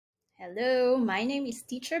Hello, my name is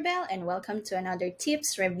TeacherBelle and welcome to another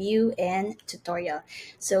tips, review, and tutorial.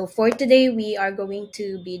 So for today, we are going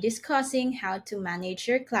to be discussing how to manage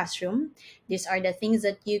your classroom. These are the things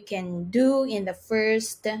that you can do in the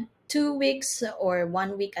first 2 weeks or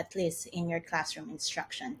 1 week at least in your classroom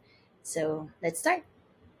instruction. So let's start.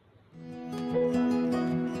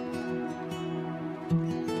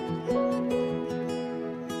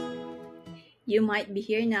 You might be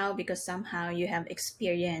here now because somehow you have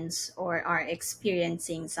experienced or are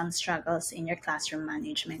experiencing some struggles in your classroom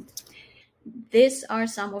management. These are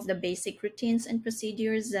some of the basic routines and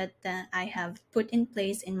procedures that I have put in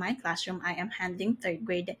place in my classroom. I am handling third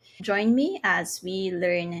grade. Join me as we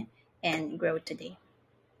learn and grow today.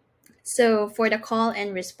 So for the call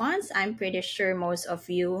and response, I'm pretty sure most of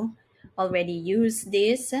you already use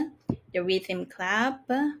this. The rhythm clap,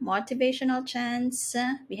 motivational chants,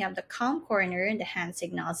 we have the calm corner, the hand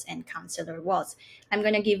signals, and counselor walls. I'm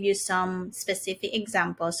going to give you some specific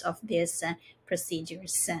examples of these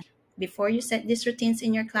procedures. Before you set these routines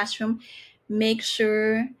in your classroom, make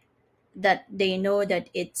sure that they know that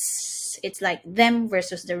it's like them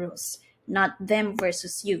versus the rules, not them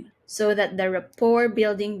versus you, so that the rapport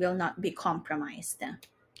building will not be compromised.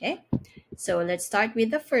 Okay, so let's start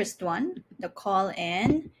with the first one, the call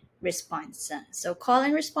and response. So call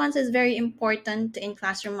and response is very important in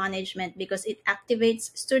classroom management because it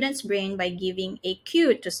activates students' brain by giving a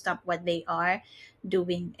cue to stop what they are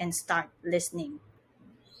doing and start listening.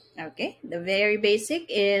 Okay, the very basic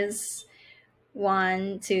is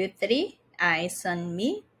 1, 2, 3, eyes on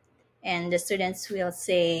me. And the students will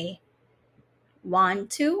say 1,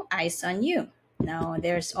 2, eyes on you. Now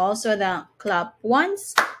there's also the clap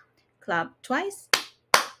once, clap twice,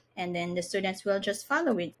 and then the students will just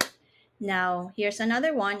follow it. Now here's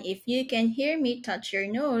another one. If you can hear me, touch your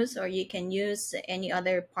nose, or you can use any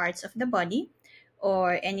other parts of the body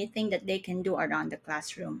or anything that they can do around the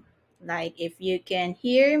classroom. Like if you can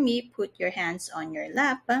hear me, put your hands on your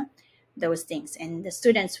lap, those things, and the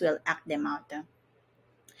students will act them out.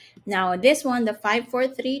 Now this one, the 5, 4,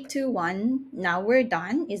 3, 2, 1, now we're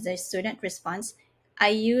done, is the student response. I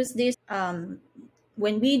use this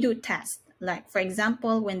when we do tests. Like for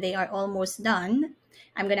example, when they are almost done,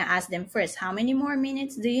 I'm going to ask them first, how many more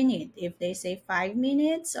minutes do you need? If they say 5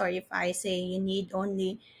 minutes, or if I say you need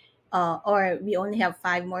only, or we only have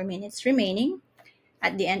 5 more minutes remaining,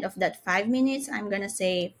 at the end of that 5 minutes, I'm going to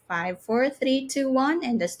say 5, 4, 3, 2, 1,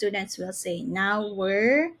 and the students will say, now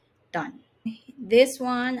we're done. This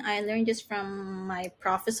one, I learned this from my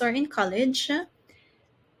professor in college.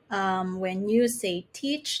 When you say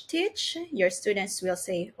teach, teach, your students will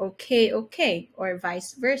say okay, okay, or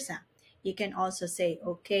vice versa. You can also say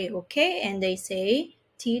okay, okay, and they say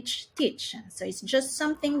teach, teach. So it's just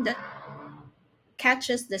something that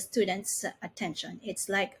catches the students' attention. It's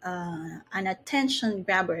like an attention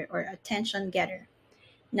grabber or attention getter.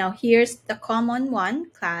 Now here's the common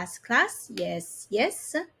one, class, class, yes,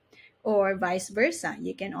 yes, or vice versa.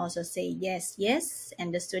 You can also say yes, yes,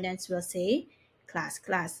 and the students will say class,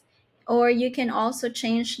 class. Or you can also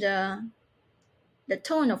change the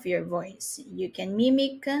tone of your voice. You can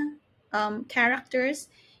mimic characters.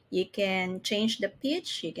 You can change the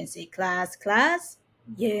pitch. You can say class, class,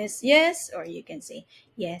 yes, yes, or you can say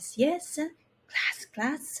yes, yes, class,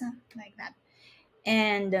 class, like that.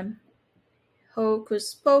 And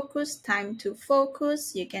hocus pocus, time to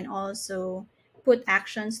focus. You can also put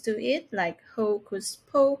actions to it like hocus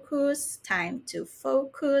pocus, time to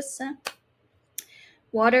focus.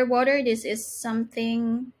 Water, water, this is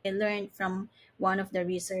something I learned from one of the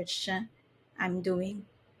research I'm doing.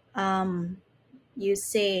 You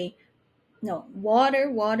say, no,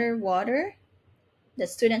 water, water, water. The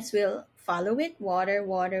students will follow it, water,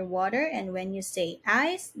 water, water. And when you say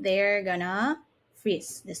ice, they're gonna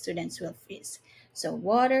freeze. The students will freeze. So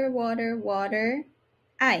water, water, water,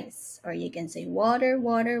 ice. Or you can say water,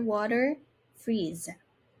 water, water, freeze.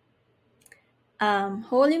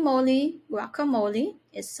 Holy moly, guacamole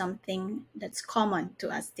is something that's common to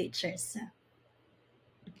us teachers.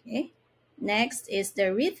 Okay. Next is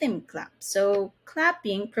the rhythm clap. So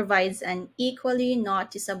clapping provides an equally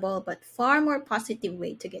noticeable but far more positive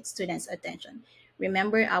way to get students' attention.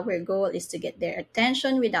 Remember, our goal is to get their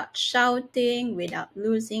attention without shouting, without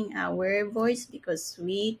losing our voice, because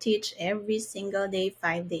we teach every single day,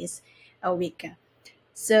 5 days a week.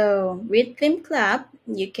 So rhythm clap,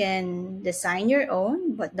 you can design your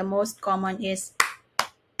own, but the most common is,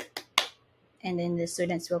 and then the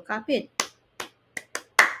students will copy it.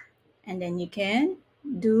 And then you can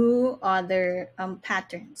do other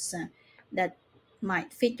patterns that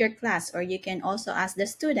might fit your class, or you can also ask the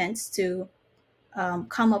students to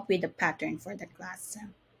come up with a pattern for the class.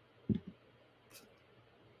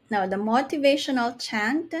 Now, the motivational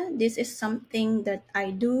chant, this is something that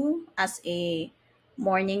I do as a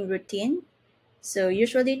morning routine. So,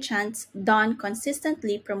 usually, chants done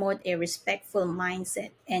consistently promote a respectful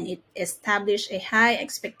mindset and it establish a high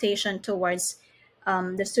expectation towards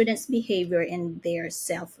the student's behavior and their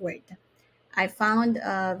self worth. I found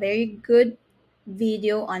a very good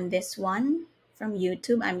video on this one from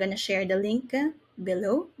YouTube. I'm going to share the link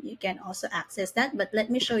below. You can also access that, but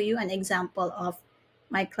let me show you an example of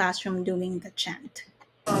my classroom doing the chant.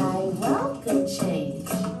 I welcome change.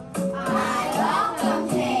 I welcome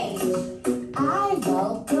change. I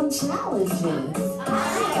welcome challenges.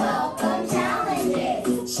 I welcome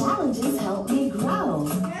challenges. Challenges help me grow.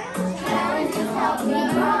 Challenges help me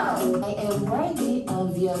grow. I am worthy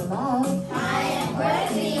of your love. I am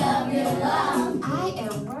worthy of your love. I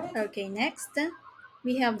am worthy. Okay, next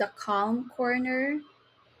we have the calm corner.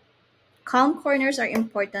 Calm corners are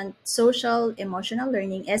important social emotional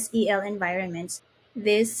learning SEL environments.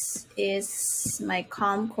 This is my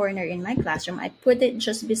calm corner in my classroom. I put it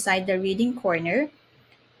just beside the reading corner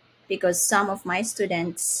because some of my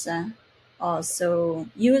students also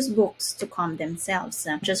use books to calm themselves.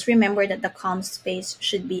 Just remember that the calm space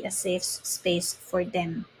should be a safe space for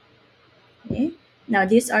them. Okay. Now,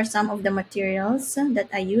 these are some of the materials that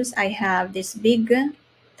I use. I have this big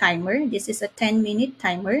timer. This is a 10-minute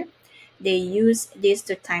timer. They use this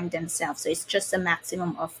to time themselves. So it's just a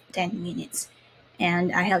maximum of 10 minutes.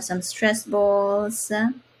 And I have some stress balls,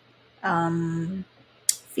 um,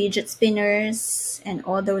 fidget spinners, and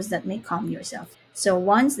all those that may calm yourself. So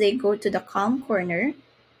once they go to the calm corner,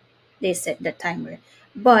 they set the timer.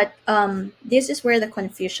 But this is where the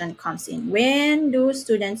confusion comes in. When do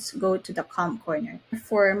students go to the calm corner?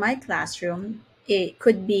 For my classroom, it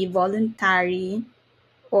could be voluntary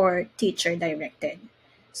or teacher directed.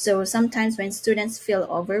 So sometimes when students feel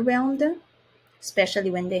overwhelmed, especially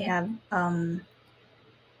when they have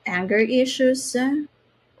anger issues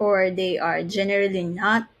or they are generally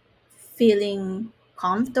not feeling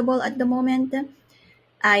comfortable at the moment,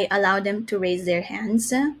 I allow them to raise their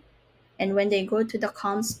hands. And when they go to the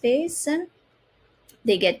calm space,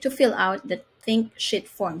 they get to fill out the think sheet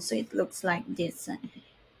form. So it looks like this.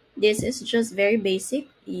 This is just very basic.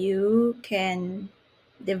 You can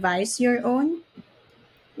devise your own.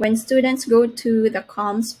 When students go to the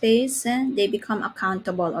calm space, they become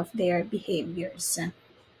accountable of their behaviors.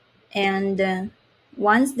 And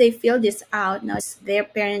once they fill this out, now their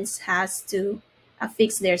parents has to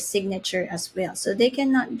affix their signature as well. So they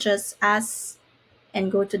cannot just ask and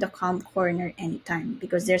go to the calm corner anytime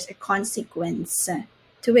because there's a consequence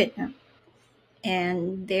to it.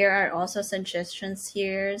 And there are also suggestions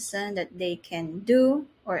here that they can do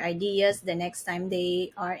or ideas the next time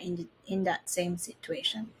they are in that same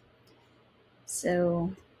situation.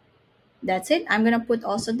 So that's it. I'm going to put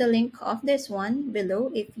also the link of this one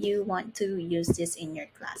below if you want to use this in your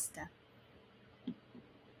class.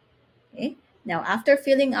 Okay. Now, after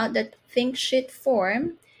filling out the think sheet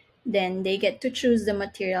form, then they get to choose the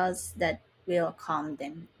materials that will calm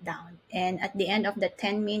them down. And at the end of the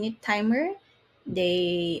 10-minute timer,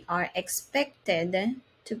 they are expected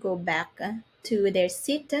to go back to their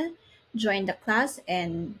seat, join the class,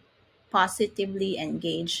 and positively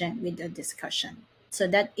engage with the discussion. So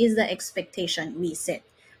that is the expectation we set.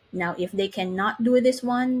 Now, if they cannot do this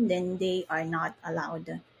one, then they are not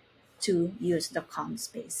allowed to use the calm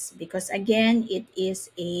space because again it is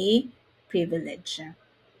a privilege.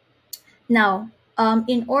 Now,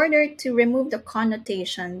 in order to remove the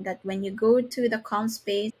connotation that when you go to the calm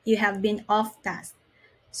space you have been off task,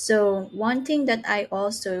 so one thing that I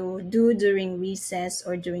also do during recess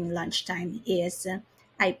or during lunchtime is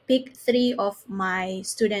I pick 3 of my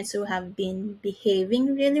students who have been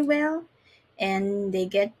behaving really well and they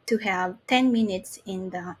get to have 10 minutes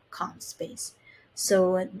in the calm space.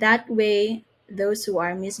 So that way, those who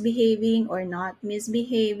are misbehaving or not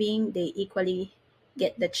misbehaving, they equally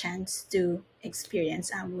get the chance to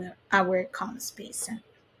experience our calm space.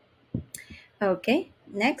 Okay,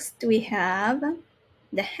 next we have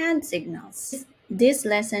the hand signals. This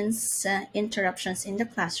lessens interruptions in the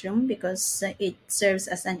classroom because it serves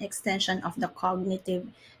as an extension of the cognitive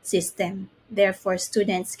system. Therefore,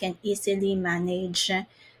 students can easily manage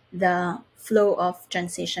the flow of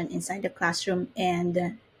transition inside the classroom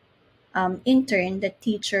and in turn, the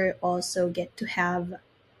teacher also get to have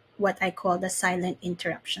what I call the silent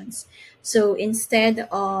interruptions. So instead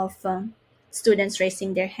of students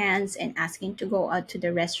raising their hands and asking to go out to the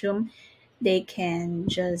restroom, they can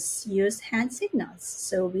just use hand signals.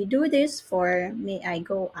 So we do this for may I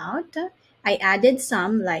go out. I added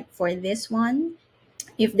some like for this one,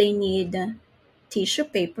 if they need tissue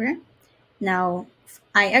paper, Now,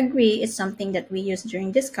 I agree it's something that we use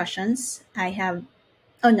during discussions.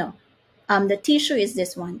 Oh no, the tissue is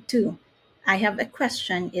this one too. I have a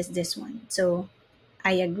question is this one. So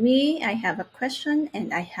I agree, I have a question,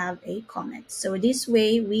 and I have a comment. So this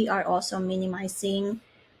way, we are also minimizing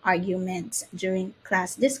arguments during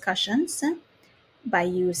class discussions by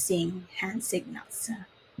using hand signals.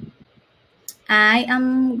 I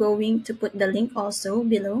am going to put the link also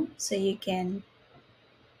below so you can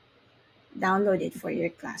download it for your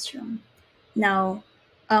classroom. Now,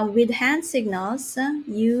 with hand signals,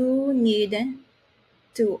 you need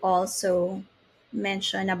to also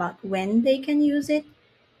mention about when they can use it,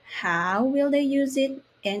 how will they use it,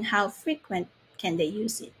 and how frequent can they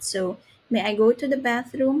use it. So, may I go to the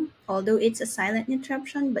bathroom? Although it's a silent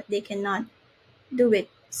interruption, but they cannot do it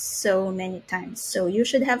so many times. So, you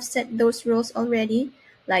should have set those rules already.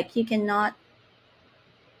 Like, you cannot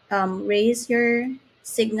raise your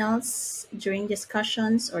signals during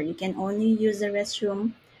discussions, or you can only use the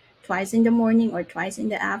restroom twice in the morning or twice in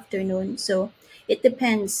the afternoon. So it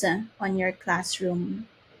depends on your classroom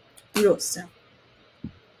rules.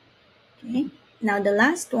 Okay. Now the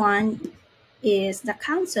last one is the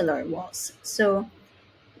counselor walls. So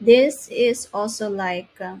this is also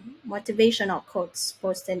like motivational quotes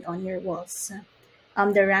posted on your walls.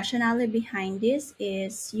 The rationale behind this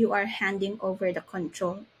is you are handing over the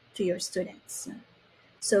control to your students.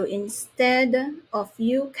 So instead of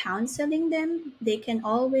you counseling them, they can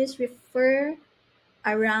always refer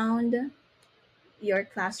around your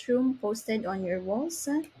classroom posted on your walls,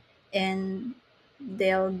 and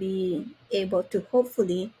they'll be able to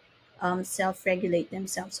hopefully self regulate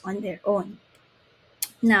themselves on their own.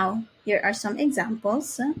 Now, here are some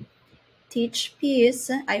examples. Teach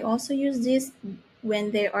peace. I also use this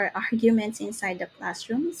when there are arguments inside the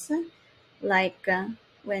classrooms, like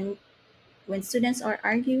when students are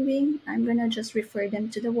arguing, I'm gonna just refer them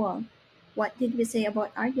to the wall. What did we say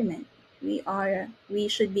about argument? We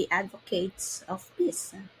should be advocates of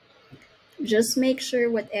peace. Just make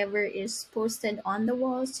sure whatever is posted on the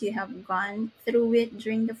walls, you have gone through it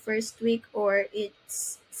during the first week, or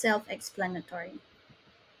it's self-explanatory.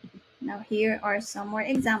 Now here are some more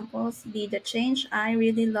examples. Be the change. I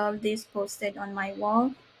really love this posted on my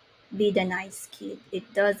wall. Be the nice kid.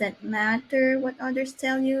 It doesn't matter what others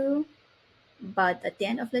tell you, but at the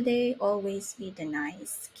end of the day, always be the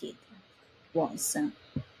nice kid. Was.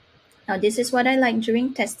 Now, this is what I like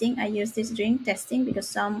during testing. I use this during testing because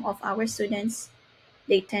some of our students,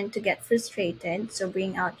 they tend to get frustrated. So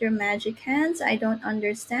bring out your magic hands. I don't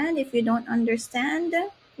understand. If you don't understand,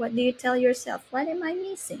 what do you tell yourself? What am I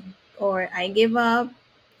missing? Or I give up.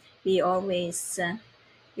 We always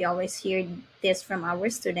we always hear this from our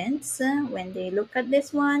students. When they look at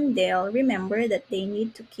this one, they'll remember that they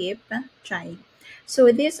need to keep trying.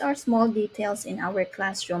 So these are small details in our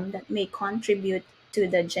classroom that may contribute to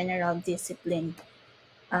the general discipline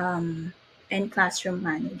and classroom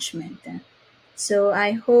management. So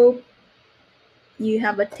I hope you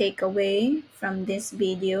have a takeaway from this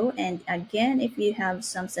video. And again, if you have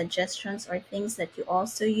some suggestions or things that you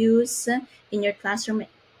also use in your classroom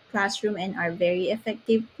and are very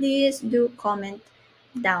effective, please do comment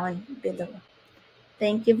down below.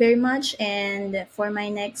 Thank you very much. And for my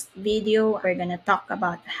next video, we're going to talk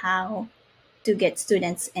about how to get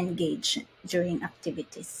students engaged during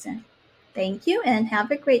activities. Thank you and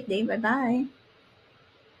have a great day. Bye bye.